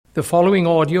The following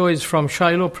audio is from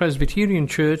Shiloh Presbyterian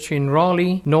Church in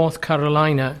Raleigh, North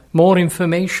Carolina. More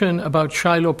information about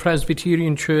Shiloh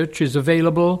Presbyterian Church is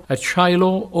available at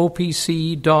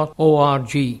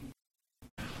shilohopc.org.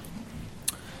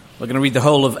 We're going to read the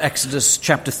whole of Exodus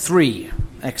chapter 3.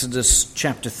 Exodus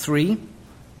chapter 3.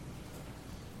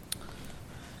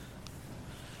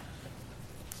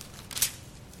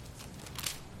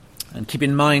 And keep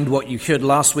in mind what you heard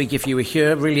last week if you were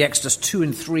here. Really, Exodus 2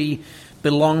 and 3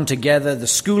 belong together. The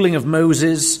schooling of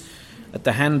Moses at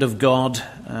the hand of God,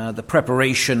 the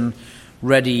preparation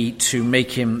ready to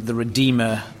make him the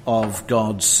redeemer of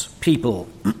God's people.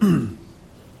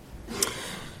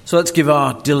 So let's give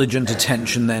our diligent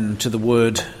attention then to the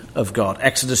word of God.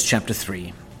 Exodus chapter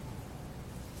 3.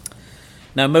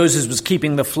 Now Moses was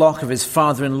keeping the flock of his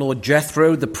father-in-law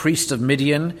Jethro, the priest of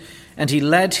Midian, and he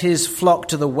led his flock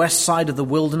to the west side of the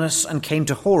wilderness and came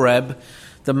to Horeb,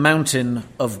 the mountain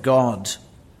of God.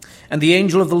 And the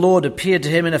angel of the Lord appeared to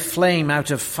him in a flame out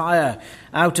of fire,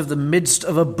 out of the midst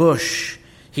of a bush.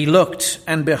 He looked,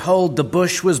 and behold, the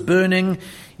bush was burning,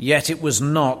 yet it was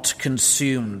not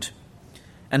consumed.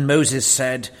 And Moses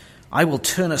said, I will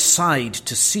turn aside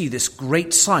to see this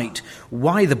great sight,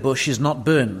 why the bush is not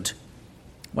burned.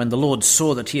 When the Lord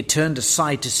saw that he had turned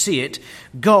aside to see it,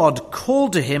 God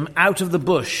called to him out of the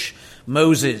bush,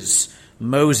 Moses,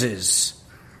 Moses.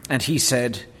 And he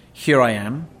said, Here I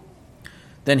am.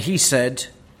 Then he said,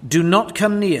 Do not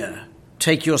come near.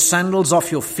 Take your sandals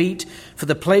off your feet, for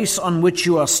the place on which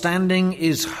you are standing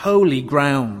is holy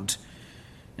ground.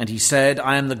 And he said,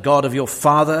 I am the God of your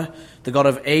father, the God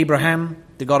of Abraham,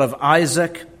 the God of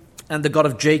Isaac, and the God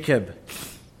of Jacob.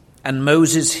 And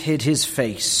Moses hid his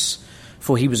face,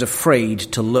 for he was afraid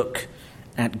to look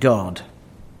at God.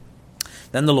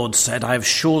 Then the Lord said, I have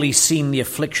surely seen the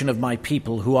affliction of my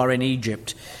people who are in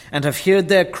Egypt, and have heard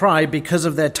their cry because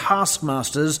of their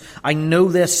taskmasters. I know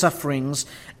their sufferings,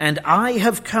 and I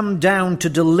have come down to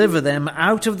deliver them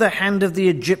out of the hand of the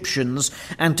Egyptians,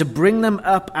 and to bring them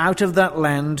up out of that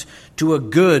land to a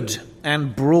good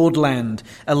and broad land,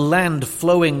 a land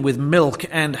flowing with milk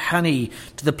and honey,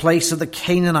 to the place of the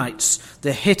Canaanites,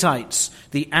 the Hittites,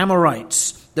 the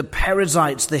Amorites, the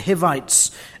Perizzites, the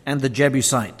Hivites, and the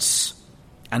Jebusites.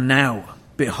 And now,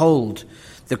 behold,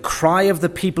 the cry of the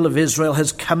people of Israel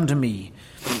has come to me,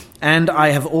 and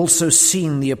I have also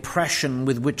seen the oppression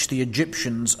with which the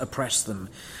Egyptians oppress them.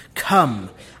 Come,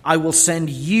 I will send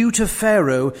you to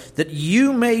Pharaoh, that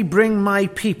you may bring my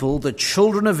people, the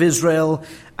children of Israel,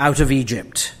 out of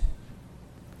Egypt.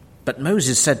 But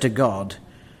Moses said to God,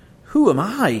 Who am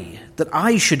I, that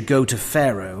I should go to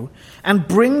Pharaoh and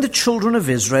bring the children of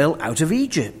Israel out of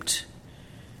Egypt?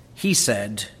 He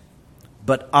said,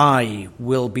 But I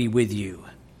will be with you.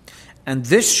 And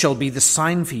this shall be the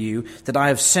sign for you that I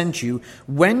have sent you.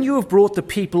 When you have brought the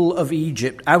people of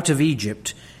Egypt out of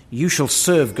Egypt, you shall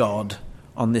serve God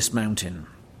on this mountain.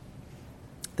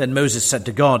 Then Moses said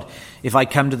to God, If I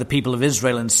come to the people of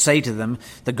Israel and say to them,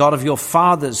 The God of your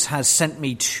fathers has sent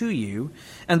me to you,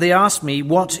 and they ask me,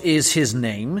 What is his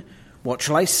name? What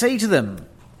shall I say to them?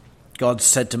 God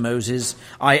said to Moses,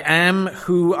 I am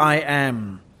who I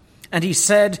am. And he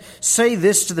said, Say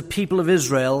this to the people of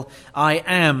Israel, I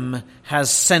am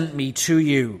has sent me to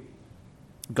you.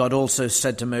 God also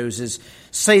said to Moses,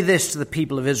 Say this to the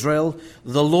people of Israel,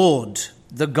 The Lord,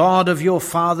 the God of your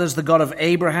fathers, the God of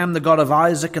Abraham, the God of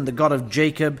Isaac, and the God of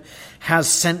Jacob,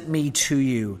 has sent me to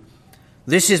you.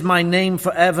 This is my name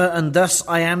forever, and thus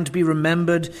I am to be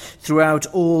remembered throughout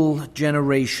all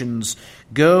generations.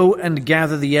 Go and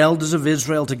gather the elders of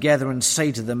Israel together and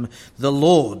say to them, The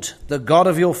Lord, the God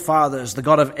of your fathers, the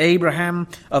God of Abraham,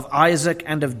 of Isaac,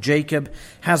 and of Jacob,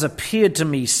 has appeared to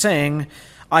me, saying,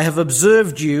 I have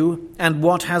observed you and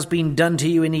what has been done to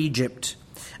you in Egypt.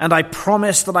 And I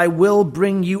promise that I will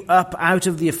bring you up out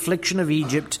of the affliction of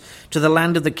Egypt to the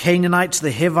land of the Canaanites,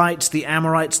 the Hivites, the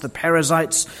Amorites, the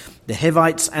Perizzites, the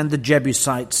Hivites, and the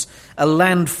Jebusites, a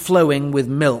land flowing with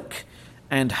milk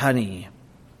and honey.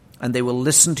 And they will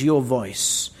listen to your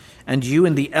voice. And you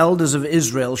and the elders of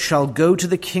Israel shall go to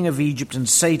the king of Egypt and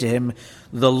say to him,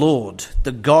 The Lord,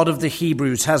 the God of the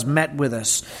Hebrews, has met with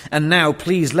us. And now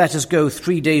please let us go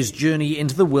 3 days' journey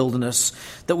into the wilderness,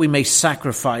 that we may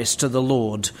sacrifice to the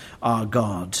Lord our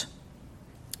God.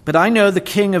 But I know the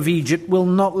king of Egypt will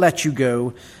not let you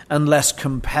go unless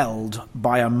compelled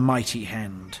by a mighty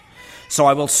hand. So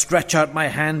I will stretch out my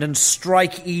hand and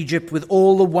strike Egypt with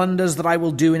all the wonders that I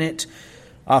will do in it.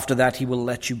 After that he will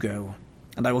let you go.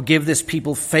 And I will give this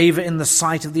people favor in the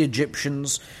sight of the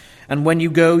Egyptians. And when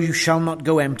you go, you shall not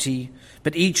go empty,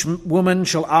 but each woman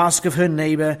shall ask of her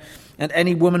neighbor, and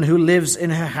any woman who lives in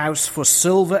her house for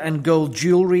silver and gold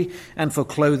jewelry and for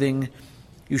clothing.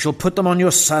 You shall put them on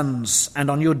your sons and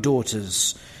on your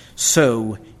daughters,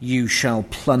 so you shall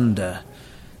plunder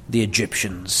the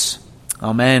Egyptians.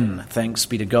 Amen. Thanks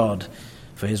be to God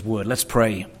for his word. Let's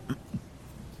pray.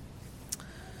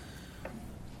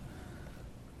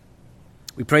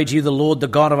 We pray to you, the Lord, the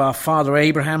God of our father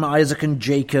Abraham, Isaac, and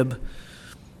Jacob.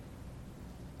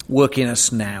 Work in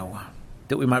us now,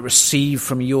 that we might receive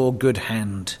from your good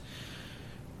hand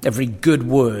every good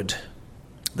word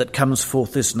that comes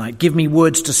forth this night. Give me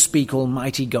words to speak,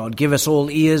 Almighty God. Give us all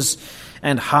ears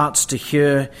and hearts to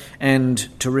hear and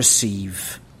to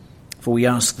receive. For we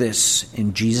ask this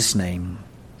in Jesus' name.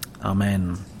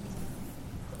 Amen.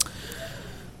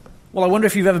 Well, I wonder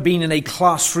if you've ever been in a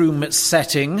classroom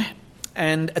setting,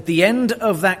 and at the end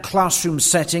of that classroom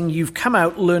setting, you've come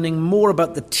out learning more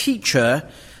about the teacher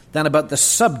than about the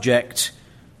subject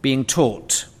being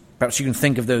taught. Perhaps you can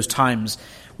think of those times.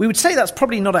 We would say that's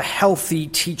probably not a healthy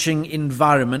teaching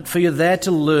environment, for you're there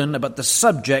to learn about the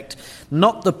subject,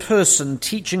 not the person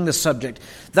teaching the subject.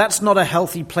 That's not a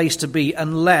healthy place to be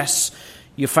unless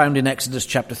you're found in Exodus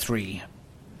chapter 3.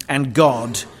 And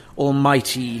God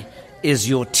Almighty is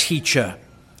your teacher.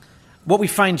 What we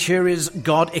find here is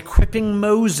God equipping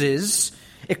Moses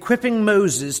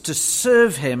to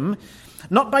serve him,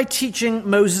 not by teaching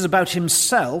Moses about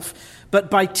himself, but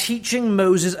by teaching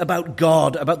Moses about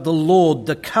God, about the Lord,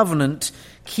 the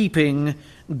covenant-keeping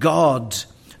God.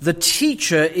 The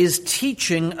teacher is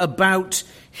teaching about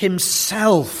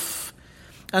himself.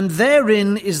 And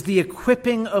therein is the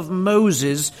equipping of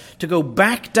Moses to go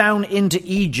back down into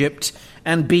Egypt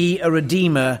and be a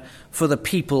redeemer for the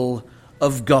people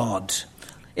of God.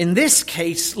 In this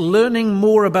case, learning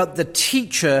more about the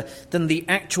teacher than the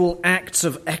actual acts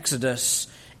of Exodus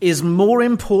is more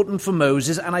important for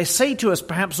Moses, and I say to us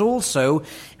perhaps also,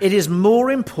 it is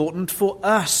more important for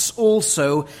us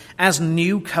also as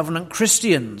new covenant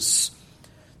Christians,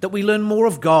 that we learn more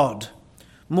of God,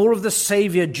 more of the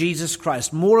Savior Jesus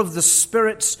Christ, more of the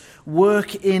Spirit's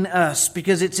work in us,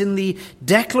 because it's in the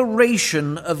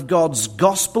declaration of God's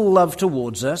gospel love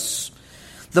towards us,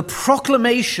 the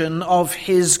proclamation of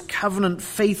his covenant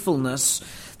faithfulness,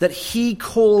 that he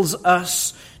calls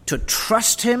us to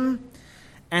trust him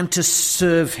and to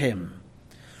serve him.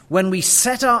 When we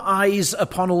set our eyes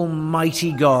upon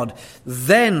Almighty God,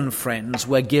 then, friends,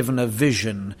 we're given a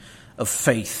vision of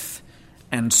faith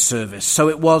and service. So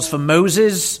it was for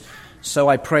Moses, so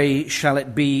I pray shall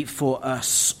it be for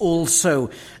us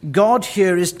also. God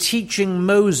here is teaching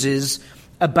Moses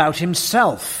about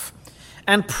himself.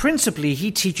 And principally,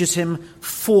 he teaches him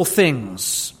four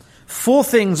things. Four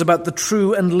things about the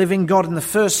true and living God. In the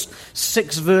first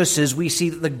 6 verses, we see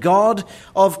that the God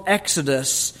of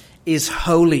Exodus is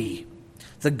holy.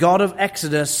 The God of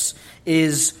Exodus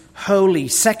is holy.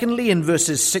 Secondly, in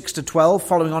verses 6 to 12,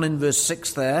 following on in verse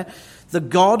 6 there, the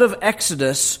God of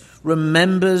Exodus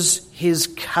remembers his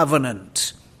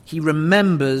covenant. He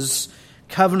remembers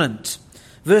covenant.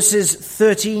 Verses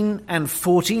 13 and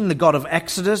 14, the God of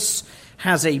Exodus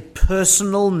has a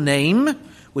personal name,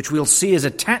 which we'll see is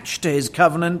attached to his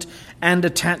covenant and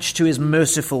attached to his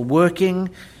merciful working.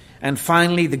 And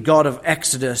finally, the God of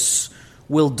Exodus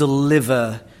will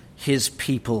deliver his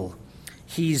people.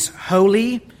 He's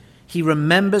holy, he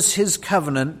remembers his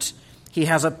covenant, he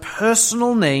has a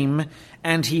personal name,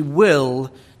 and he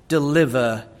will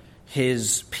deliver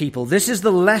his people. This is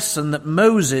the lesson that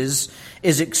Moses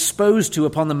is exposed to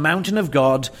upon the mountain of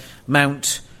God,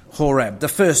 Mount Horeb. The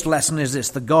first lesson is this: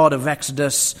 the God of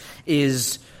Exodus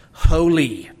is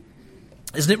holy.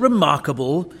 Isn't it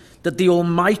remarkable that the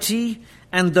Almighty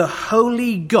and the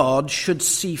holy God should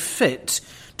see fit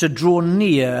to draw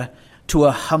near to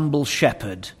a humble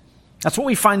shepherd? That's what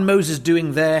we find Moses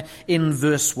doing there in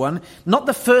verse 1. Not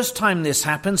the first time this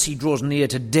happens. He draws near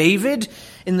to David.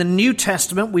 In the New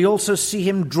Testament, we also see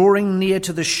him drawing near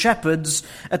to the shepherds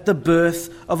at the birth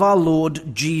of our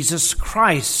Lord Jesus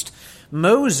Christ.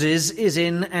 Moses is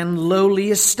in an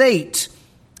lowly estate.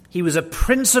 He was a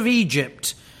prince of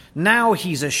Egypt. Now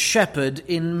he's a shepherd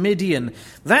in Midian.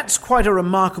 That's quite a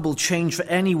remarkable change for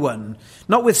anyone,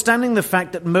 notwithstanding the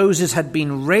fact that Moses had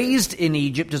been raised in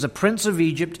Egypt as a prince of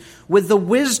Egypt with the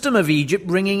wisdom of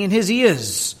Egypt ringing in his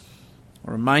ears.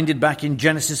 We're reminded back in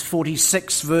Genesis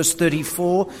 46, verse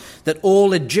 34, that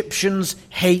all Egyptians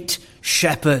hate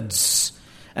shepherds.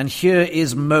 And here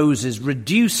is Moses,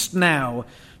 reduced now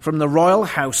from the royal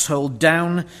household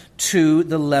down to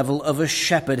the level of a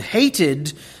shepherd,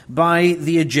 hated by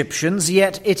the Egyptians,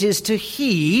 yet it is to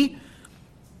he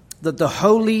that the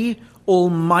holy,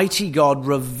 almighty God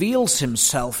reveals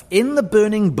himself in the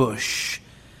burning bush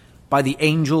by the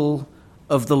angel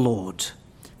of the Lord.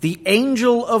 The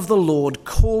angel of the Lord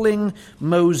calling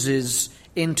Moses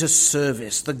into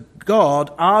service.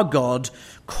 Our God,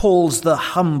 calls the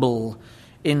humble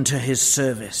into his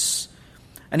service.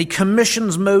 And he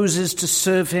commissions Moses to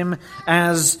serve him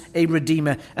as a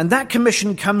redeemer. And that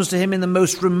commission comes to him in the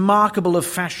most remarkable of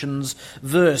fashions.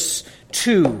 Verse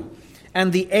 2.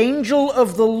 And the angel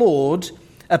of the Lord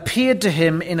appeared to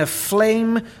him in a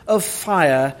flame of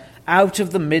fire out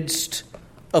of the midst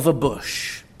of a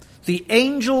bush. The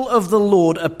angel of the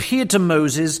Lord appeared to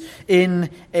Moses in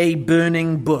a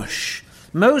burning bush.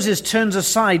 Moses turns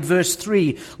aside, verse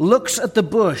 3, looks at the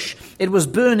bush. It was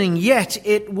burning, yet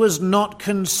it was not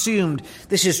consumed.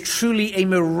 This is truly a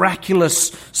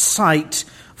miraculous sight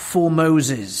for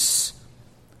Moses.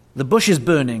 The bush is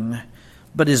burning,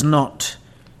 but is not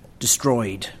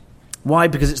destroyed. Why?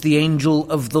 Because it's the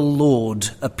angel of the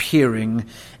Lord appearing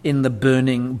in the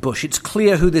burning bush. It's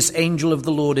clear who this angel of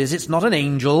the Lord is. It's not an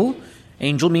angel.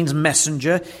 Angel means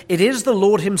messenger. It is the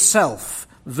Lord himself.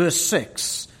 Verse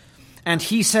 6. And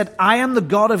he said, I am the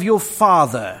God of your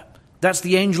father. That's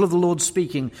the angel of the Lord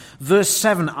speaking. Verse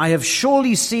 7, I have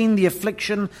surely seen the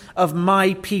affliction of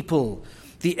my people.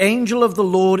 The angel of the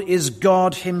Lord is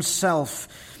God himself.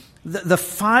 The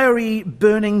fiery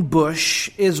burning bush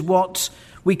is what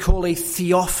we call a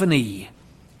theophany.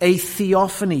 A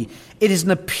theophany. It is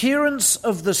an appearance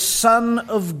of the Son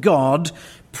of God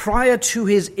prior to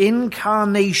his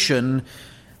incarnation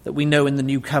that we know in the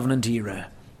New Covenant era.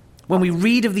 When we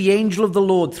read of the angel of the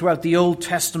Lord throughout the Old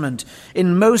Testament,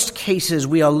 in most cases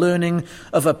we are learning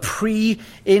of a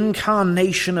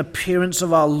pre-incarnation appearance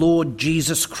of our Lord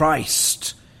Jesus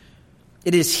Christ.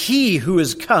 It is he who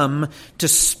has come to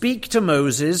speak to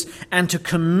Moses and to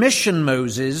commission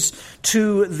Moses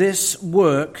to this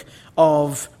work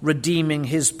of redeeming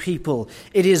his people.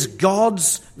 It is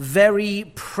God's very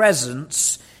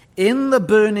presence in the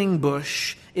burning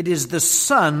bush. It is the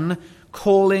Son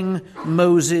calling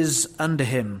Moses unto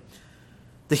him.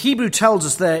 The Hebrew tells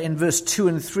us there in verse 2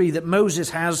 and 3 that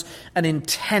Moses has an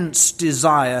intense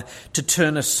desire to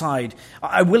turn aside.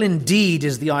 I will indeed,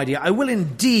 is the idea. I will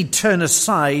indeed turn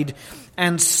aside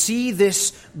and see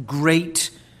this great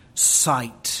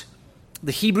sight.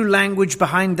 The Hebrew language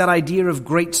behind that idea of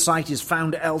great sight is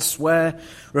found elsewhere,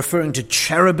 referring to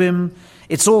cherubim.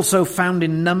 It's also found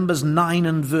in Numbers 9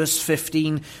 and verse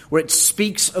 15, where it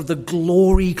speaks of the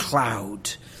glory cloud,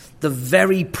 the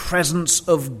very presence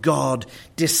of God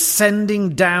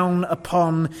descending down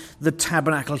upon the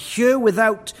tabernacle. Here,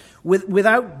 without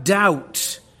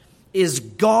doubt, is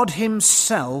God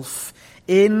himself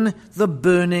in the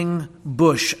burning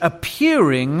bush,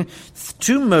 appearing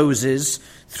to Moses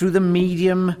through the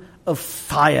medium of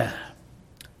fire.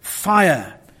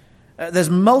 Fire. There's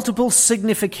multiple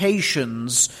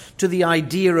significations to the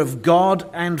idea of God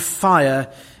and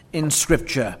fire in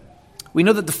Scripture. We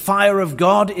know that the fire of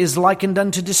God is likened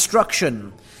unto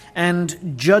destruction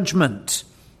and judgment.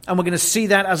 And we're going to see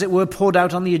that, as it were, poured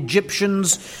out on the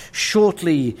Egyptians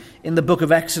shortly in the book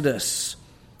of Exodus.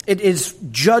 It is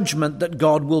judgment that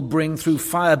God will bring through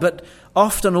fire, but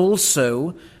often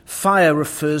also fire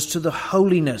refers to the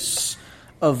holiness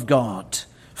of God.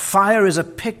 Fire is a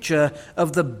picture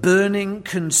of the burning,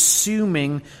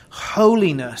 consuming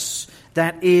holiness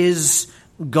that is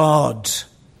God.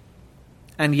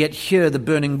 And yet here the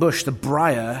burning bush, the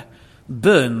briar,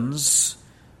 burns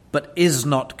but is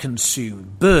not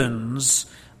consumed. Burns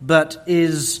but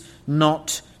is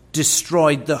not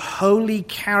destroyed. The holy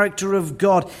character of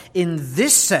God in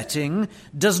this setting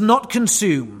does not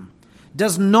consume,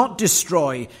 does not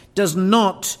destroy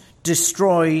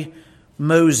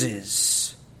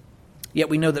Moses. Yet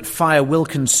we know that fire will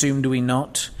consume, do we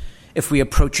not, if we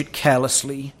approach it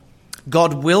carelessly?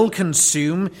 God will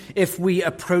consume if we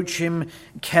approach him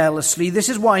carelessly. This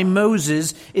is why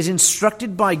Moses is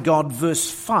instructed by God, verse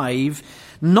 5,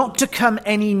 not to come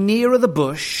any nearer the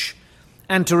bush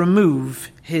and to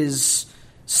remove his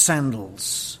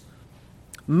sandals.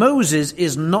 Moses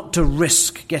is not to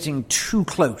risk getting too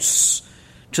close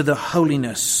to the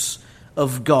holiness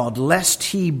of God, lest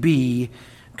he be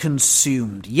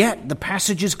consumed. Yet the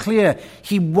passage is clear.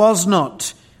 He was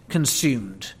not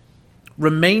consumed.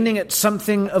 Remaining at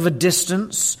something of a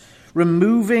distance,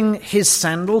 removing his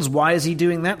sandals. Why is he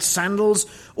doing that? Sandals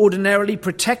ordinarily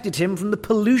protected him from the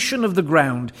pollution of the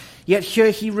ground. Yet here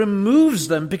he removes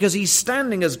them because he's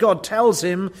standing, as God tells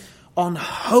him, on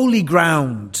holy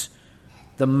ground.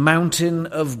 The mountain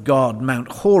of God, Mount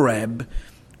Horeb,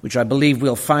 which I believe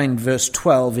we'll find, verse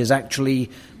 12, is actually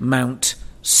Mount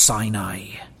Sinai.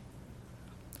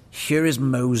 Here is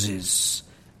Moses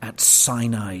at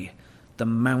Sinai, the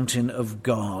mountain of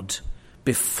God,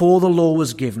 before the law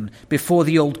was given, before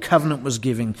the old covenant was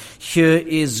given, here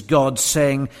is God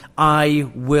saying, I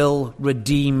will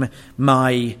redeem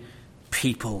my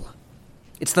people.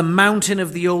 It's the mountain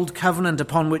of the old covenant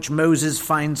upon which Moses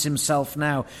finds himself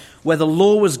now, where the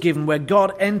law was given, where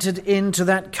God entered into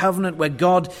that covenant, where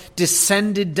God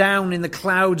descended down in the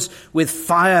clouds with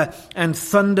fire and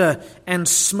thunder and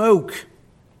smoke.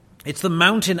 It's the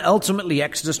mountain, ultimately,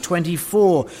 Exodus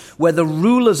 24, where the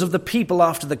rulers of the people,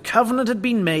 after the covenant had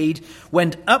been made,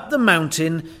 went up the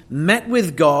mountain, met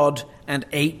with God, and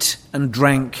ate and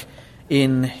drank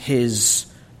in his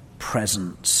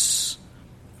presence.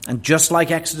 And just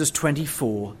like Exodus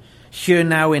 24, here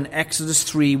now in Exodus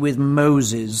 3 with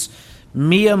Moses,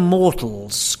 mere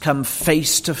mortals come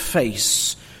face to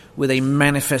face with a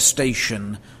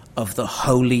manifestation of the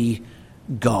holy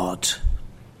God.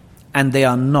 And they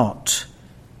are not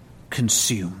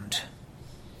consumed.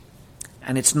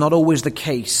 And it's not always the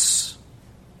case.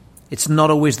 It's not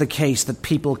always the case that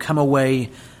people come away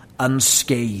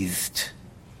unscathed.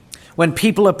 When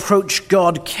people approach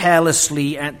God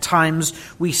carelessly, at times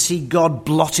we see God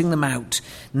blotting them out.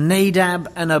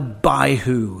 Nadab and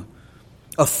Abihu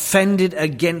offended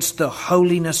against the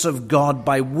holiness of God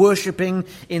by worshipping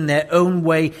in their own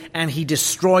way, and he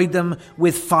destroyed them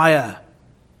with fire.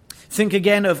 Think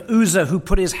again of Uzzah, who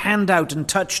put his hand out and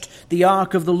touched the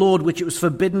ark of the Lord, which it was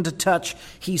forbidden to touch.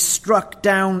 He struck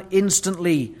down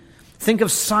instantly. Think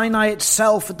of Sinai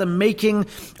itself at the making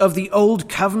of the old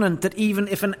covenant, that even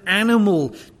if an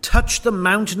animal touched the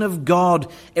mountain of God,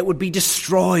 it would be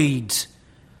destroyed.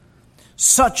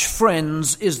 Such,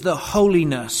 friends, is the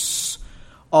holiness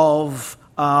of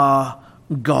our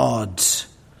God.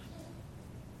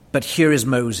 But here is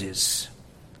Moses,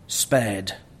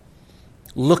 spared,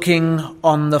 looking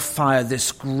on the fire,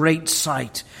 this great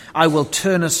sight. I will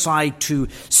turn aside to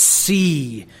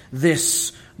see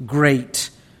this great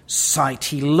sight.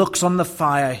 He looks on the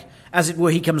fire, as it were,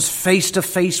 he comes face to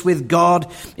face with God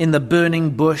in the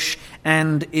burning bush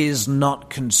and is not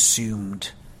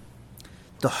consumed.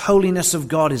 The holiness of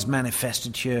God is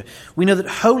manifested here. We know that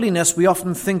holiness, we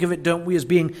often think of it, don't we, as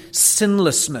being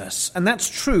sinlessness. And that's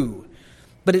true.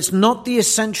 But it's not the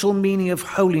essential meaning of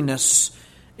holiness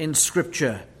in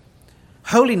Scripture.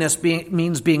 Holiness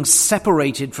means being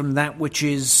separated from that which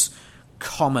is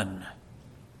common.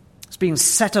 It's being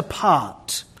set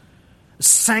apart,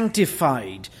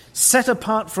 sanctified, set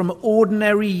apart from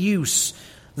ordinary use.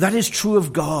 That is true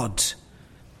of God.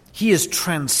 He is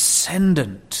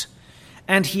transcendent,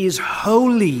 and he is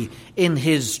holy in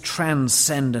his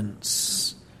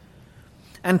transcendence.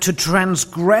 And to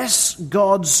transgress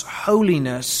God's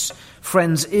holiness,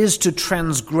 friends, is to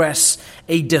transgress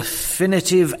a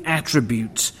definitive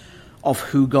attribute of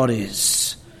who God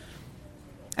is.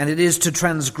 And it is to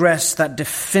transgress that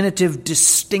definitive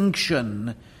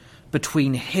distinction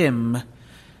between him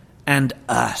and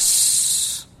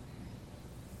us.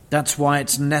 That's why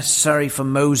it's necessary for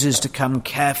Moses to come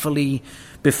carefully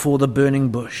before the burning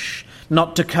bush,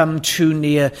 not to come too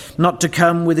near, not to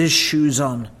come with his shoes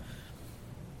on.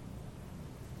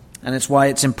 And it's why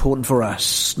it's important for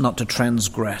us not to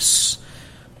transgress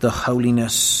the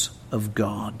holiness of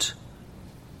God.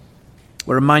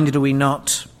 We're reminded, are we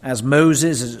not, as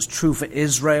Moses, as it's true for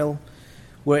Israel,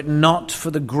 were it not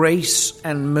for the grace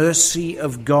and mercy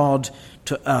of God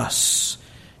to us,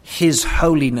 his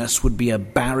holiness would be a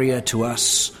barrier to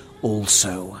us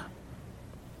also.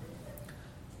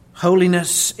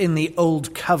 Holiness in the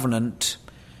old covenant,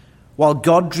 while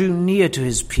God drew near to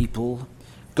his people,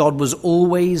 God was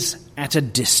always at a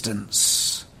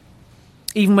distance.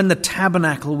 Even when the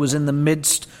tabernacle was in the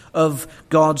midst of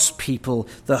God's people,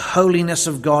 the holiness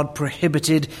of God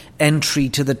prohibited entry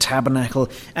to the tabernacle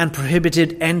and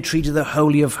prohibited entry to the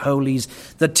Holy of Holies.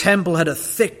 The temple had a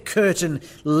thick curtain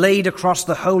laid across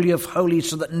the Holy of Holies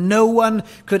so that no one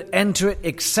could enter it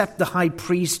except the high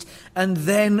priest, and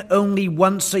then only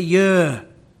once a year.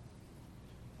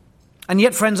 And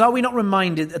yet, friends, are we not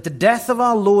reminded at the death of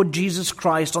our Lord Jesus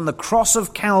Christ on the cross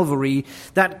of Calvary,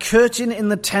 that curtain in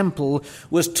the temple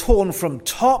was torn from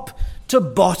top to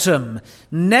bottom,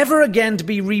 never again to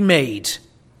be remade?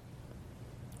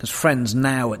 Because, friends,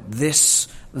 now at this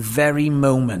very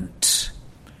moment,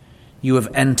 you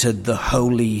have entered the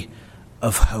Holy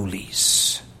of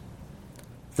Holies,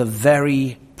 the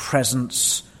very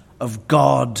presence of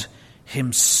God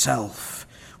himself.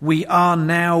 We are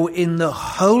now in the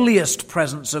holiest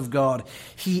presence of God.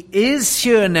 He is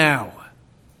here now.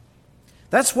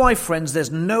 That's why, friends, there's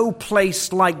no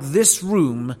place like this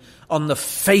room on the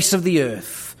face of the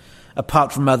earth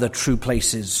apart from other true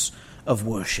places of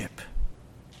worship.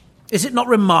 Is it not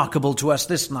remarkable to us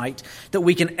this night that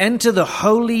we can enter the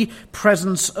holy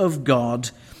presence of God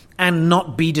and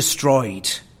not be destroyed?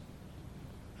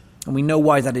 And we know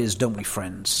why that is, don't we,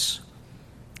 friends?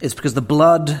 It's because the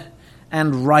blood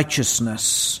and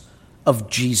righteousness of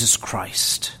Jesus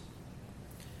Christ.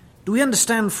 Do we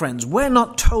understand, friends? We're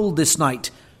not told this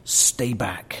night, stay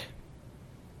back.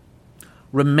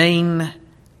 Remain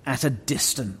at a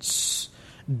distance.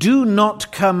 Do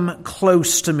not come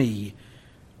close to me.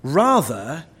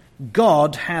 Rather,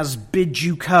 God has bid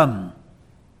you come.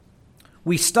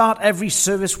 We start every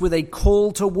service with a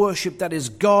call to worship that is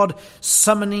God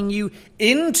summoning you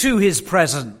into his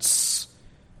presence.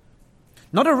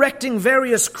 Not erecting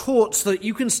various courts so that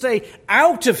you can stay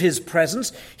out of his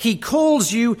presence. He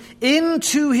calls you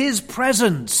into his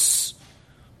presence.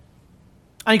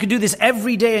 And you can do this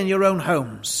every day in your own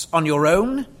homes, on your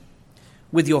own,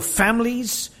 with your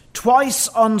families. Twice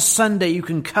on Sunday you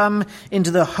can come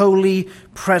into the holy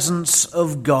presence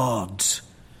of God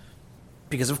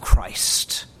because of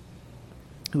Christ,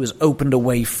 who has opened a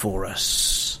way for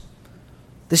us.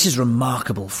 This is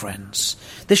remarkable, friends.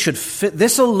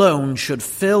 This alone should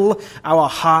fill our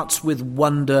hearts with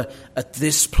wonder at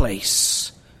this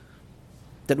place,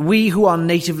 that we who are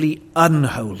natively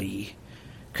unholy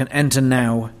can enter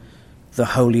now the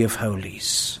Holy of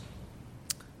Holies.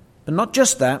 But not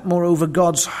just that, moreover,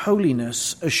 God's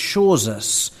holiness assures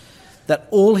us that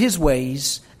all his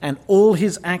ways and all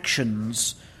his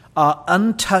actions are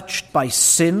untouched by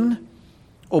sin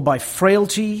or by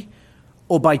frailty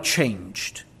or by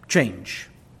change.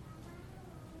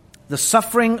 The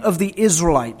suffering of the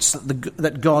Israelites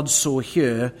that God saw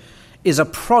here is a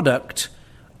product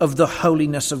of the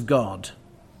holiness of God.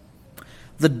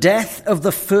 The death of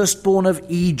the firstborn of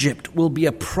Egypt will be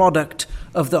a product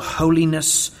of the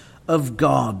holiness of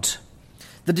God.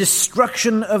 The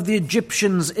destruction of the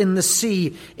Egyptians in the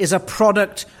sea is a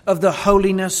product of the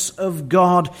holiness of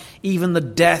God. Even the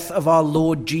death of our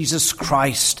Lord Jesus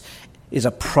Christ is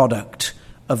a product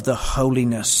of the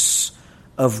holiness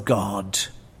of God.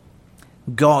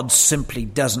 God simply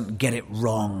doesn't get it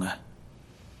wrong.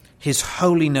 His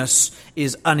holiness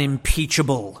is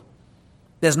unimpeachable.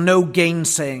 There's no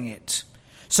gainsaying it.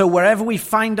 So wherever we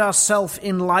find ourselves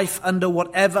in life, under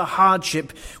whatever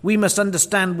hardship, we must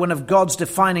understand one of God's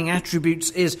defining attributes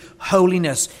is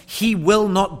holiness. He will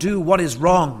not do what is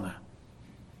wrong.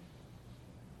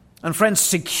 And friends,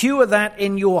 secure that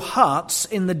in your hearts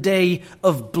in the day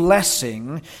of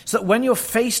blessing, so that when you're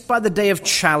faced by the day of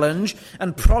challenge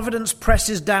and providence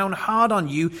presses down hard on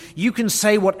you, you can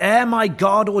say, whatever my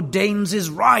God ordains is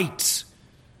right,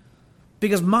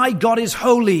 because my God is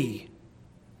holy.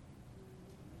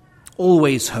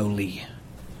 Always holy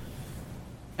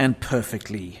and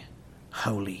perfectly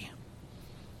holy.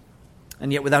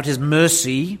 And yet without his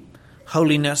mercy,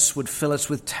 holiness would fill us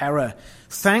with terror.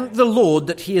 Thank the Lord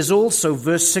that he is also,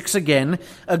 verse 6 again,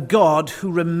 a God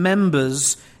who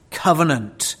remembers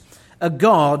covenant. A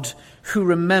God who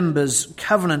remembers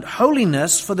covenant.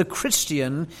 Holiness for the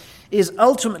Christian is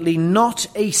ultimately not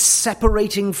a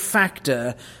separating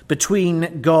factor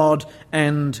between God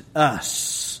and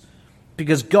us,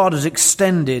 because God has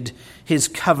extended his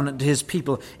covenant to his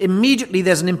people. Immediately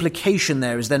there's an implication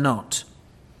there, is there not?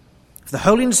 If the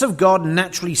holiness of God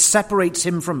naturally separates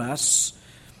him from us,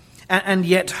 and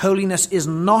yet holiness is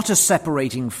not a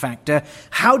separating factor,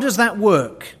 how does that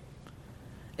work?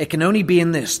 It can only be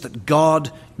in this, that God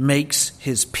makes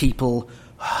his people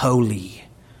holy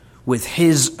with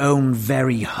his own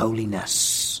very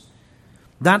holiness.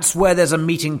 That's where there's a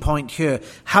meeting point here.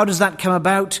 How does that come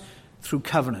about? Through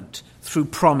covenant, through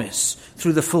promise,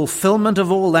 through the fulfillment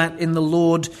of all that in the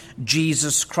Lord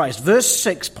Jesus Christ. Verse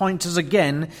 6 points us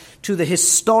again to the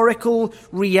historical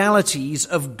realities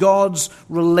of God's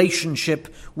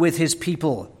relationship with his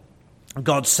people.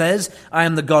 God says, I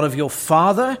am the God of your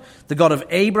father, the God of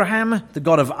Abraham, the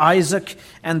God of Isaac,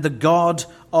 and the God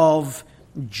of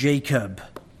Jacob.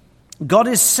 God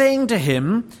is saying to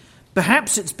him,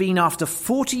 perhaps it's been after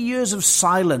 40 years of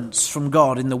silence from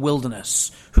God in the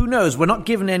wilderness. Who knows? We're not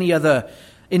given any other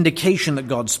indication that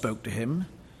God spoke to him.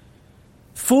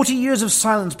 40 years of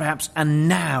silence perhaps, and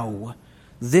now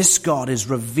this God is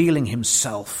revealing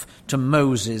himself to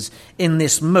Moses in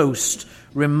this most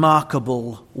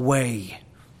remarkable way.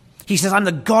 He says, I'm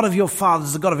the God of your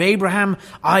fathers, the God of Abraham,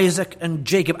 Isaac, and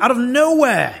Jacob. Out of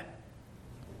nowhere.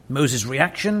 Moses'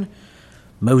 reaction?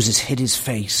 Moses hid his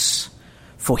face,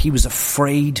 for he was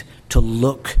afraid to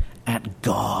look at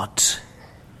God.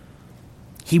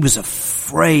 He was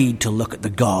afraid to look at the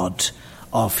God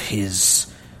of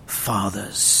his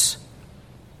fathers.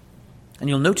 And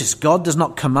you'll notice God does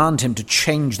not command him to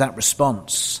change that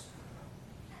response.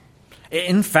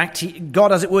 In fact,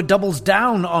 God, as it were, doubles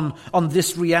down on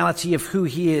this reality of who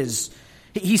he is.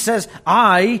 He says,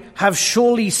 I have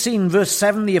surely seen, verse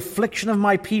 7, the affliction of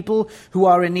my people who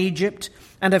are in Egypt,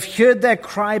 and have heard their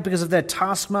cry because of their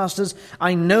taskmasters.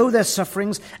 I know their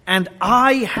sufferings, and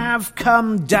I have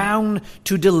come down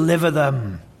to deliver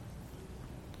them.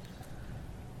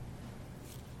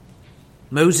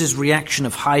 Moses' reaction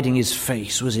of hiding his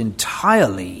face was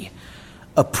entirely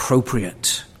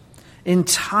appropriate.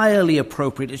 Entirely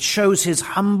appropriate. It shows his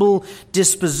humble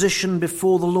disposition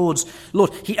before the Lord.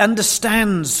 He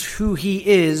understands who he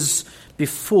is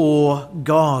before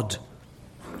God.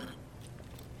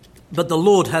 But the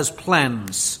Lord has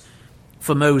plans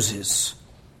for Moses.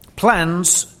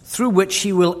 Plans through which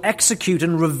he will execute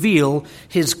and reveal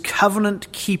his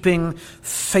covenant-keeping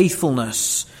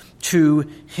faithfulness to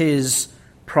his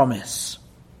promise.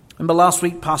 Remember last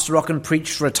week, Pastor Rockin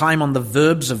preached for a time on the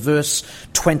verbs of verse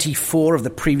 24 of the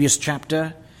previous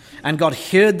chapter. And God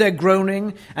heard their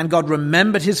groaning, and God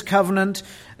remembered his covenant,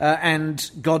 and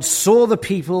God saw the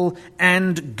people,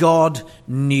 and God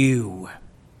knew.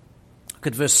 Look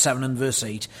at verse 7 and verse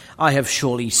 8. I have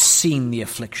surely seen the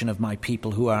affliction of my people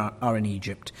who are in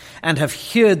Egypt, and have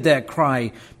heard their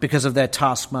cry because of their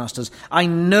taskmasters. I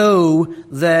know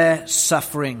their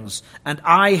sufferings, and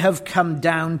I have come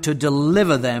down to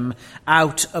deliver them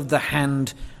out of the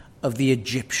hand of the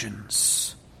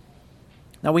Egyptians.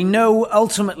 Now we know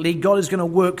ultimately God is going to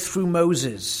work through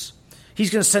Moses.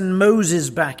 He's going to send Moses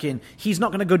back in. He's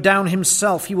not going to go down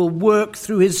himself. He will work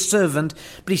through his servant,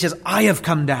 but he says, I have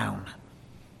come down.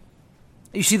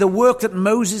 You see, the work that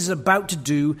Moses is about to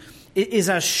do is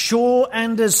as sure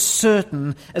and as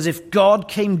certain as if God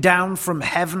came down from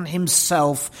heaven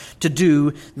himself to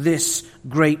do this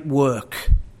great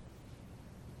work.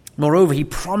 Moreover, he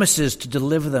promises to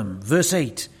deliver them. Verse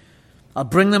 8, I'll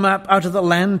bring them up out of the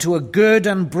land to a good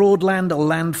and broad land, a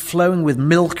land flowing with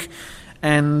milk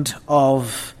and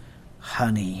of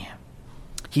honey.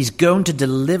 He's going to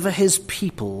deliver his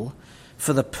people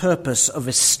for the purpose of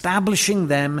establishing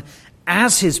them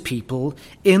as his people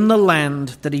in the land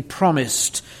that he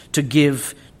promised to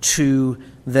give to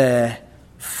their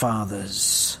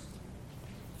fathers.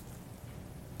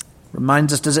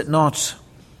 Reminds us, does it not?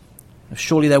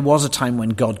 Surely there was a time when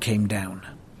God came down.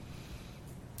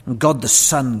 And God the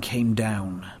Son came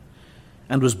down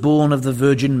and was born of the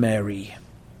Virgin Mary,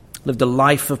 lived a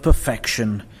life of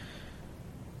perfection,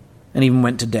 and even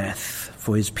went to death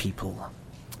for his people.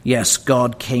 Yes,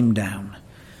 God came down.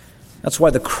 That's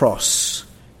why the cross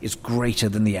is greater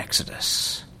than the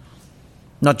Exodus.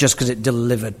 Not just because it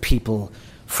delivered people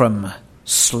from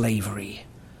slavery,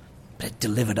 but it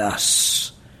delivered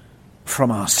us from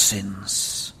our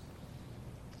sins.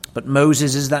 But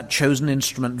Moses is that chosen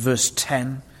instrument. Verse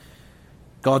 10,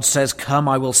 God says, come,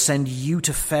 I will send you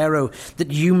to Pharaoh,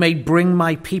 that you may bring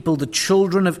my people, the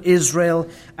children of Israel,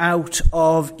 out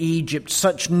of Egypt.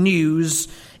 Such news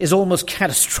is almost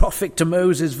catastrophic to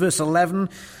Moses. Verse 11,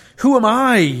 who am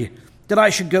I that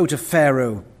I should go to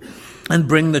Pharaoh and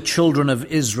bring the children of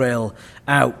Israel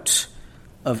out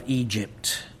of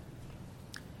Egypt?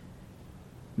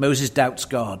 Moses doubts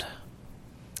God.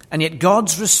 And yet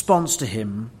God's response to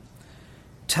him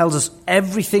tells us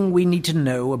everything we need to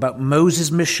know about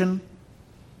Moses' mission,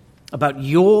 about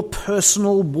your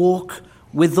personal walk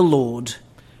with the Lord,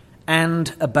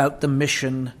 and about the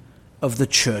mission of the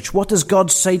church. What does God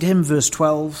say to him? Verse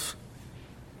 12,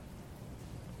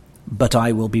 but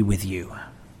I will be with you.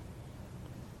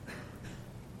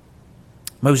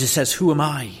 Moses says, who am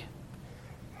I?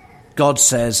 God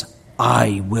says,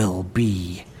 I will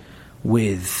be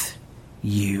with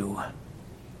you.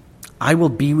 I will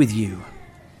be with you.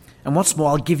 And what's more,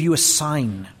 I'll give you a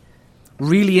sign.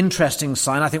 Really interesting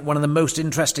sign. I think one of the most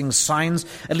interesting signs,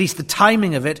 at least the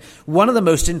timing of it, one of the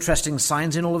most interesting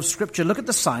signs in all of Scripture. Look at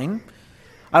the sign.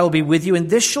 I will be with you, and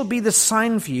this shall be the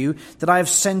sign for you that I have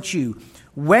sent you.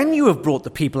 When you have brought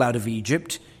the people out of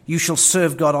Egypt, you shall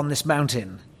serve God on this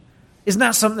mountain. Isn't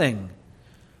that something?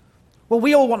 Well,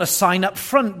 we all want a sign up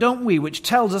front, don't we, which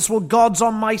tells us, well, God's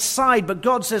on my side. But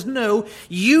God says, no,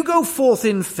 you go forth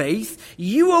in faith,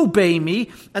 you obey me,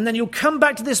 and then you'll come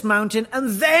back to this mountain,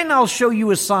 and then I'll show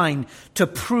you a sign to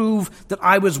prove that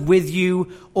I was with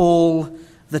you all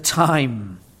the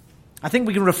time. I think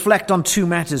we can reflect on two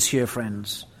matters here,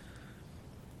 friends.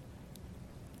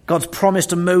 God's promise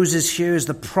to Moses here is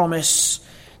the promise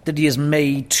that he has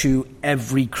made to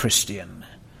every Christian.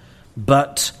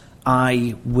 But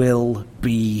I will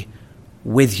be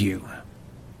with you.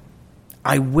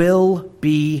 I will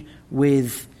be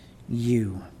with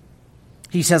you.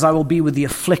 He says, I will be with the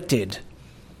afflicted,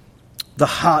 the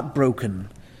heartbroken,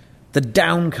 the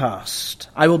downcast.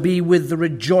 I will be with the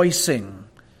rejoicing,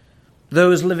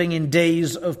 those living in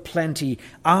days of plenty.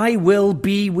 I will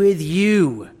be with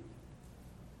you.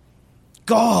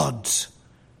 God,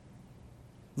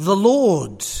 the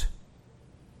Lord,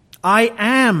 I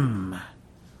am,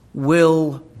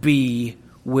 will be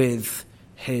with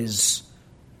his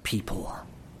people.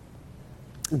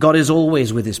 God is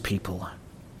always with his people.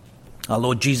 Our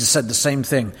Lord Jesus said the same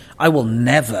thing. I will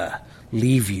never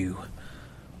leave you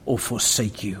or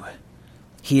forsake you.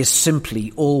 He is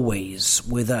simply always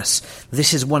with us.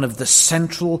 This is one of the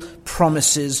central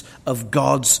promises of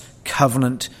God's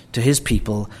covenant to his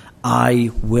people. I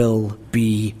will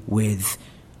be with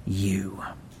you.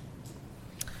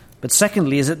 But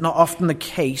secondly, is it not often the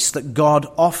case that God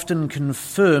often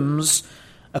confirms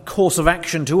a course of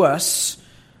action to us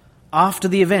after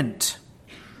the event?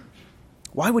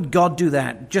 Why would God do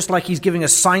that? Just like he's giving a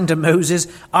sign to Moses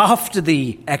after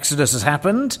the Exodus has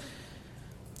happened.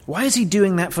 Why is he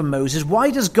doing that for Moses? Why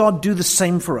does God do the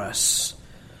same for us?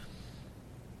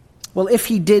 Well, if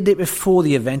he did it before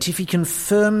the event, if he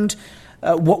confirmed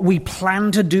what we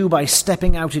plan to do by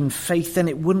stepping out in faith, then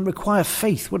it wouldn't require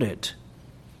faith, would it?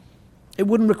 It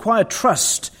wouldn't require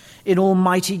trust in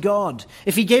Almighty God.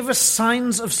 If he gave us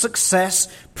signs of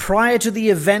success prior to the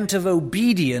event of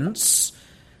obedience,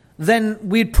 then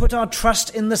we'd put our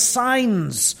trust in the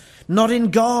signs, not in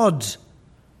God.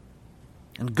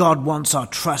 And God wants our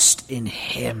trust in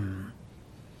him.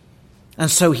 And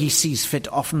so he sees fit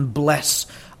to often bless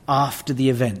after the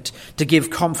event, to give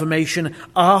confirmation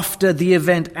after the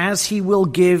event, as he will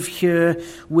give here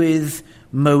with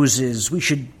Moses. We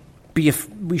should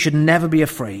never be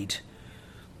afraid.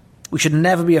 We should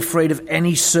never be afraid of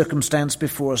any circumstance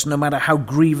before us, no matter how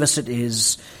grievous it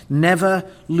is. Never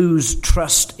lose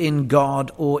trust in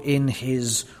God or in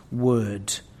his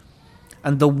word.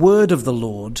 And the word of the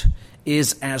Lord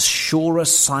is as sure a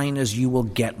sign as you will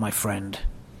get, my friend.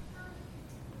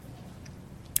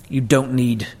 You don't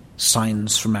need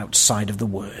signs from outside of the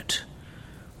word.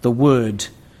 The word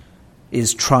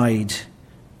is tried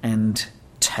and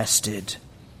tested.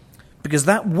 Because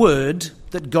that word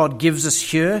that God gives us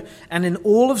here and in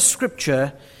all of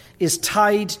Scripture is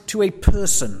tied to a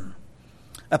person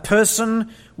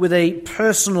with a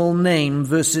personal name,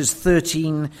 verses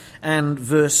 13 and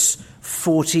verse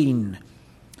 14.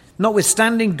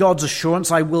 Notwithstanding God's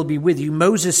assurance, I will be with you,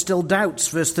 Moses still doubts,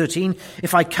 verse 13.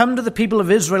 If I come to the people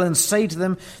of Israel and say to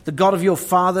them, the God of your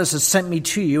fathers has sent me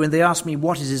to you, and they ask me,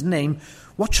 what is his name?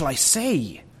 What shall I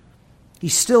say?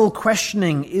 He's still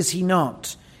questioning, is he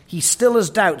not? He still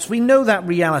has doubts. We know that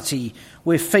reality.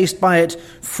 We're faced by it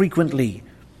frequently.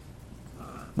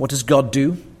 What does God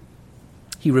do?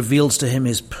 He reveals to him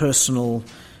his personal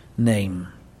name.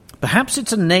 Perhaps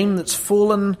it's a name that's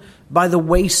fallen by the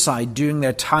wayside during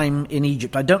their time in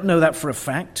Egypt. I don't know that for a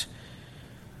fact.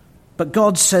 But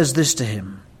God says this to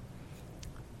him.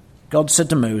 God said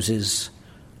to Moses,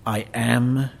 I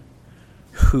am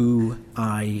who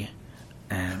I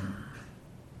am.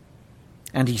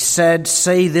 And he said,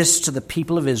 say this to the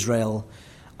people of Israel,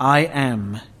 I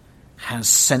am has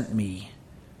sent me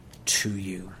to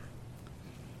you.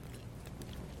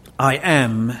 I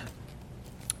am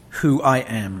who I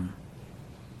am.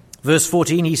 Verse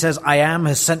 14, he says, I am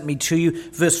has sent me to you.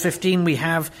 Verse 15, we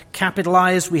have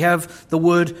capitalized, we have the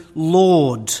word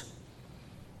Lord.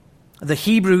 The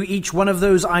Hebrew, each one of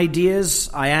those ideas,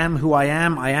 I am who I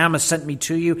am has sent me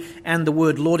to you, and the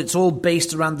word Lord, it's all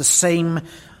based around the same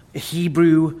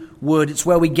Hebrew word. It's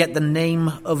where we get the name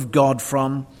of God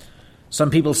from. Some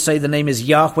people say the name is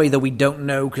Yahweh, though we don't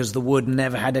know because the word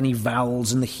never had any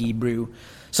vowels in the Hebrew.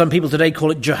 Some people today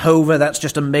call it Jehovah. That's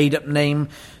just a made-up name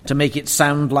to make it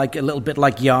sound like a little bit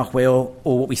like Yahweh or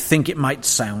what we think it might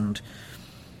sound.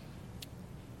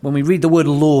 When we read the word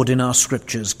Lord in our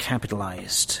scriptures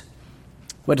capitalized,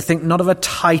 we're to think not of a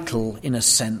title in a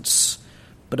sense,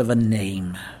 but of a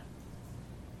name.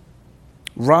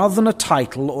 Rather than a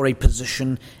title or a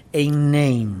position, a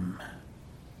name.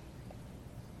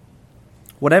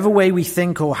 Whatever way we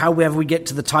think or however we get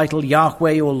to the title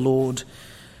Yahweh or Lord,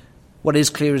 what is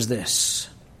clear is this.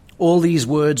 All these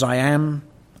words, I am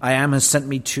has sent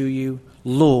me to you,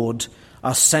 Lord,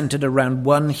 are centered around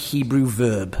one Hebrew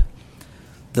verb.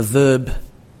 The verb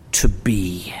to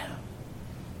be.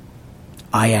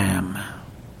 I am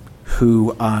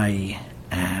who I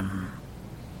am.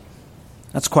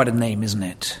 That's quite a name, isn't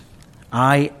it?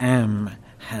 I am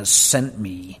has sent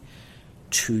me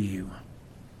to you.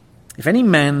 If any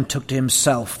man took to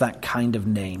himself that kind of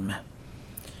name,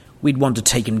 we'd want to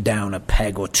take him down a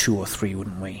peg or two or three,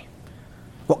 wouldn't we?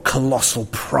 What colossal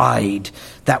pride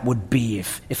that would be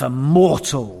if a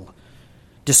mortal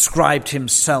described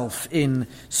himself in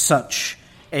such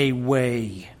a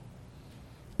way.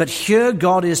 But here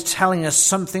God is telling us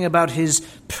something about his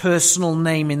personal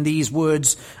name in these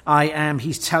words, I am.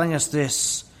 He's telling us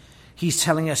this. He's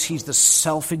telling us he's the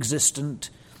self-existent,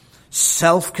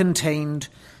 self-contained,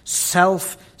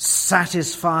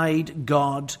 self-satisfied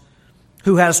God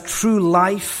who has true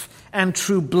life and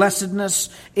true blessedness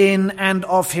in and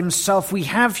of himself. We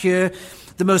have here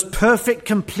the most perfect,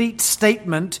 complete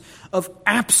statement of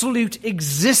absolute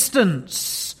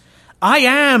existence. I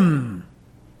am.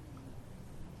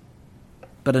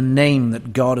 But a name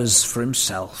that God has for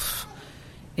himself,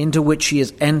 into which he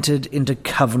has entered into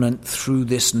covenant through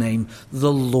this name,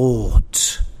 the Lord.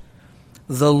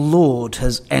 The Lord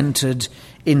has entered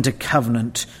into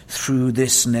covenant through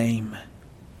this name.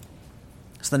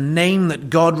 It's the name that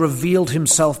God revealed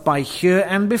himself by here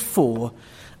and before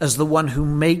as the one who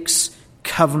makes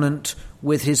covenant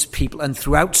with his people. And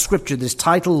throughout Scripture, this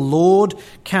title, Lord,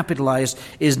 capitalized,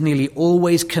 is nearly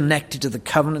always connected to the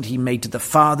covenant he made to the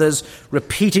fathers,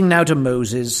 repeating now to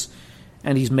Moses,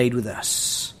 and he's made with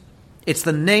us. It's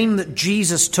the name that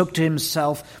Jesus took to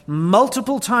himself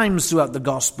multiple times throughout the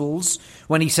Gospels.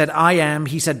 When he said, I am,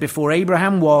 he said, before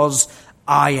Abraham was,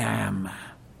 I am.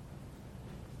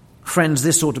 Friends,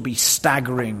 this ought to be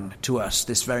staggering to us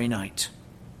this very night.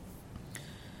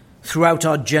 Throughout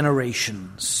our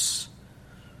generations,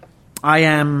 I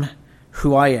am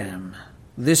who I am.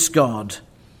 This God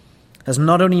has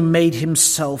not only made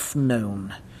himself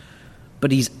known,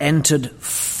 but he's entered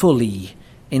fully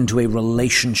into a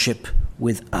relationship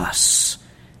with us,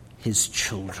 his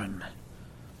children.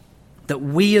 That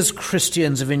we as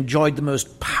Christians have enjoyed the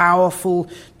most powerful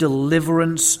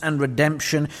deliverance and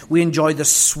redemption. We enjoy the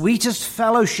sweetest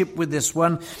fellowship with this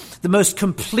one, the most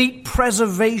complete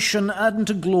preservation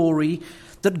unto glory,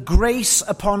 that grace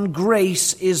upon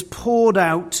grace is poured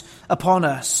out upon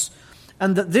us,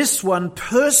 and that this one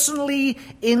personally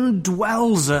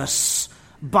indwells us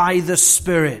by the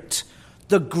Spirit.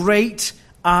 The great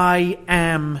I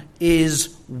am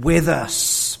is with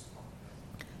us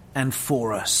and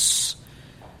for us.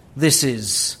 This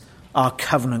is our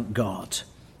covenant God,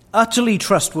 utterly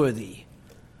trustworthy,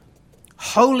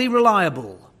 wholly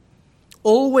reliable,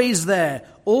 always there,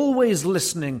 always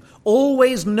listening,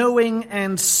 always knowing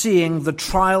and seeing the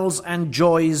trials and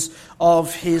joys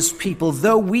of his people.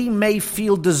 Though we may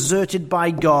feel deserted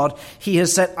by God, he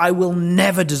has said, I will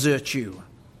never desert you.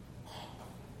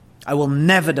 I will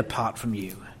never depart from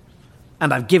you.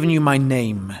 And I've given you my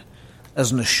name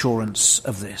as an assurance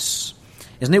of this.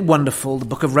 Isn't it wonderful? The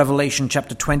book of Revelation,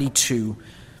 chapter 22,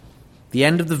 the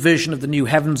end of the vision of the new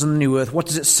heavens and the new earth. What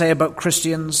does it say about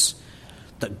Christians?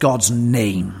 That God's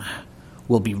name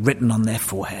will be written on their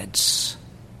foreheads.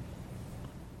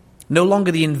 No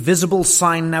longer the invisible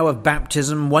sign now of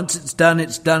baptism. Once it's done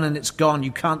and it's gone.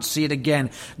 You can't see it again.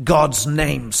 God's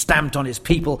name stamped on his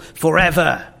people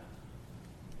forever.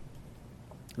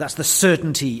 That's the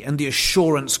certainty and the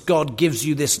assurance God gives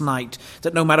you this night,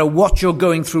 that no matter what you're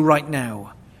going through right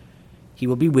now, he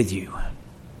will be with you,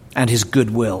 and his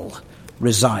goodwill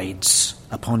resides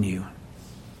upon you.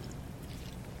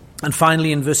 And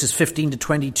finally, in verses 15 to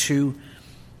 22,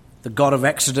 the God of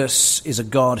Exodus is a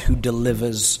God who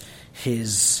delivers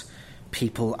his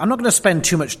people. I'm not going to spend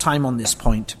too much time on this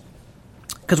point,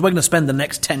 because we're going to spend the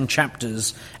next 10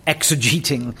 chapters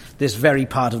exegeting this very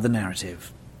part of the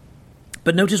narrative.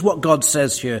 But notice what God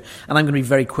says here, and I'm going to be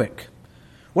very quick.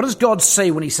 What does God say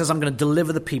when he says, I'm going to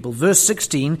deliver the people? Verse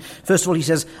 16, first of all, he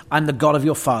says, I'm the God of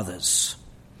your fathers.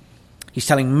 He's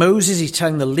telling Moses, he's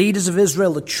telling the leaders of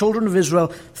Israel, the children of Israel,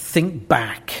 think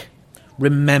back,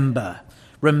 remember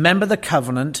the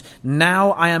covenant.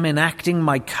 Now I am enacting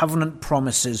my covenant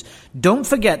promises. Don't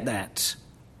forget that.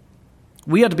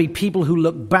 We are to be people who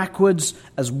look backwards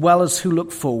as well as who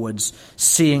look forwards,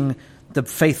 seeing the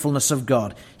faithfulness of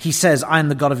God. He says, I am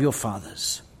the God of your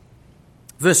fathers.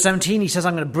 Verse 17, he says,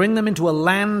 I'm going to bring them into a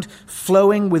land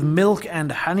flowing with milk and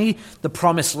honey, the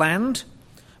promised land.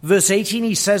 Verse 18,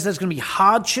 he says there's going to be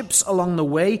hardships along the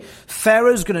way.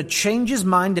 Pharaoh's going to change his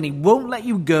mind and he won't let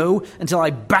you go until I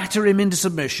batter him into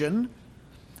submission.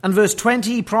 And verse 20,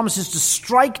 he promises to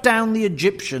strike down the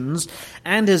Egyptians.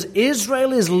 And as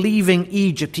Israel is leaving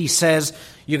Egypt, he says,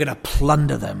 you're going to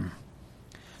plunder them.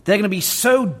 They're going to be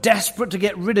so desperate to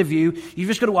get rid of you, you've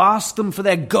just got to ask them for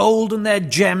their gold and their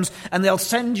gems, and they'll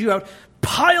send you out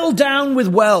piled down with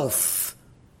wealth.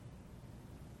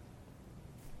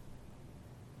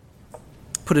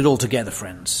 Put it all together,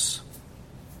 friends.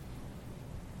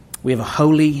 We have a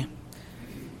holy,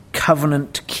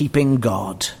 covenant-keeping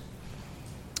God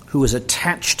who has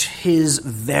attached his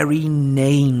very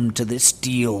name to this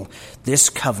deal, this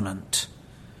covenant,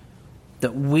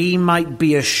 that we might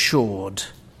be assured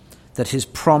that his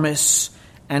promise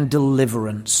and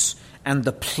deliverance and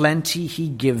the plenty he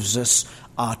gives us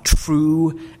are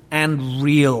true and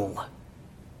real.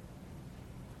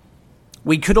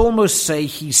 We could almost say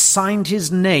he signed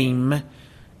his name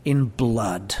in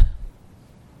blood.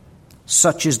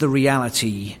 Such is the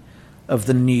reality of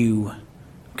the new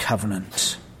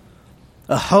covenant.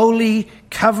 A holy,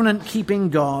 covenant-keeping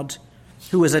God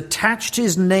who has attached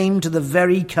his name to the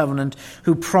very covenant,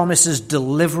 who promises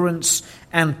deliverance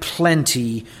and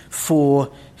plenty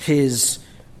for his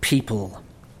people.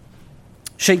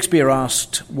 Shakespeare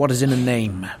asked, what is in a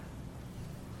name?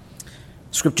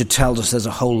 Scripture tells us there's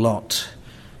a whole lot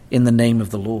in the name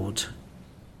of the Lord.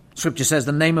 Scripture says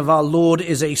the name of our Lord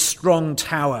is a strong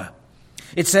tower.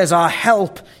 It says our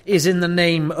help is in the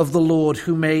name of the Lord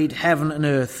who made heaven and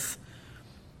earth.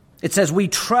 It says we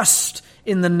trust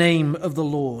in the name of the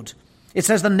Lord. It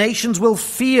says the nations will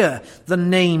fear the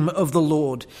name of the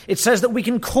Lord. It says that we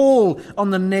can call on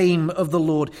the name of the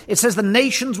Lord. It says the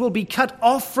nations will be cut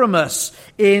off from us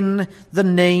in the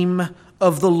name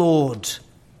of the Lord.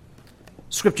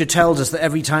 Scripture tells us that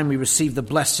every time we receive the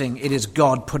blessing, it is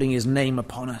God putting his name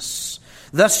upon us.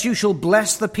 Thus you shall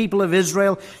bless the people of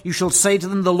Israel. You shall say to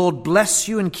them, the Lord bless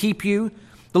you and keep you.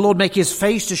 The Lord make his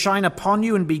face to shine upon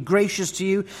you and be gracious to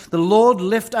you. The Lord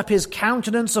lift up his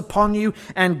countenance upon you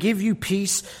and give you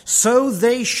peace. So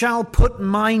they shall put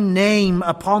my name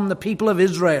upon the people of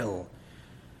Israel,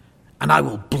 and I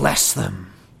will bless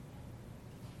them.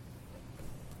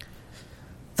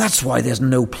 That's why there's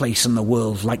no place in the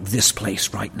world like this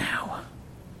place right now.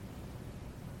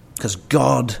 Because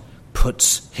God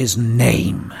puts his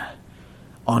name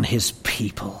on his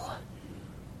people.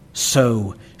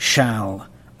 So shall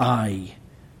I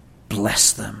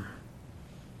bless them.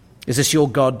 Is this your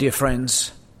God, dear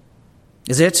friends?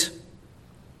 Is it?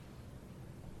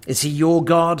 Is he your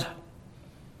God?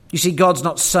 You see, God's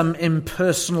not some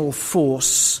impersonal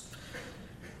force.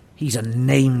 He's a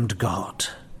named God,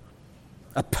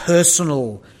 a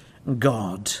personal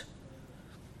God.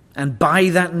 And by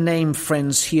that name,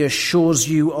 friends, he assures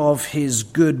you of his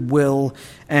goodwill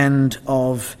and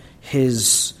of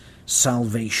his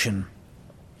salvation.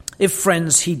 If,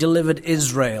 friends, he delivered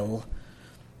Israel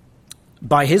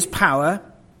by his power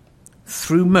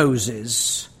through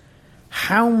Moses,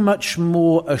 how much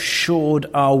more assured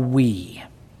are we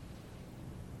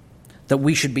that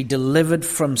we should be delivered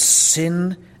from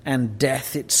sin and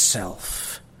death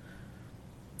itself,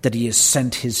 that he has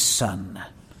sent his Son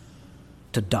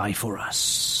to die for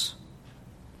us?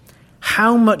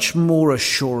 How much more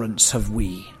assurance have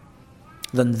we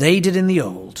than they did in the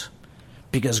old,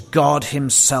 because God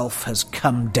himself has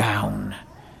come down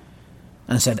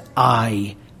and said,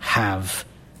 I have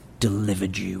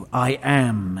delivered you. I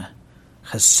am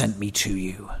has sent me to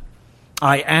you.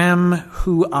 I am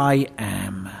who I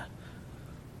am.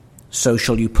 So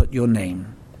shall you put your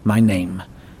name, my name,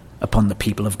 upon the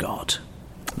people of God.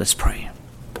 Let's pray.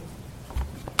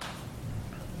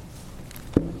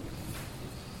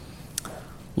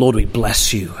 Lord, we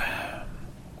bless you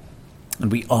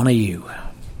and we honor you.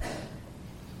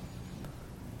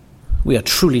 We are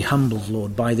truly humbled,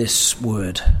 Lord, by this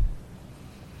word.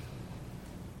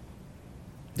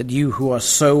 That you who are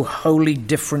so wholly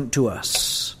different to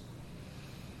us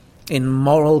in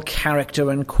moral character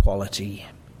and quality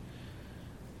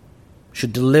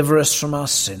should deliver us from our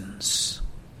sins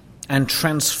and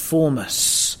transform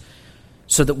us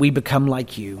so that we become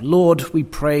like you. Lord, we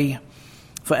pray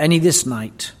for any this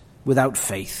night without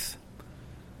faith.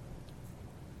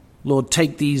 Lord,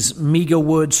 take these meager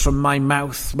words from my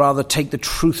mouth. Rather, take the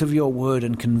truth of your word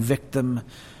and convict them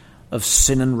of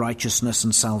sin and righteousness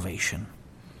and salvation.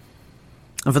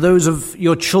 And for those of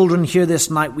your children here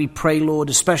this night, we pray, Lord,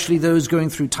 especially those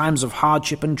going through times of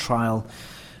hardship and trial,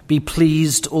 be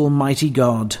pleased, Almighty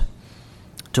God,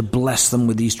 to bless them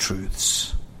with these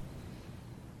truths.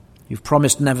 You've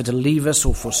promised never to leave us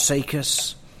or forsake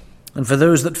us. And for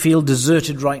those that feel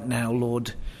deserted right now,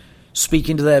 Lord, speak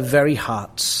into their very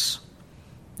hearts.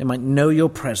 They might know your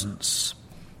presence.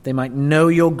 They might know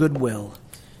your goodwill.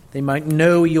 They might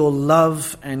know your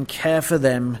love and care for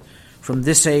them from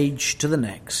this age to the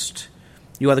next.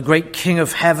 You are the great King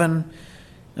of heaven,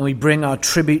 and we bring our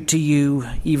tribute to you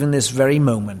even this very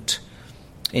moment.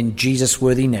 In Jesus'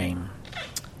 worthy name,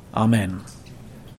 amen.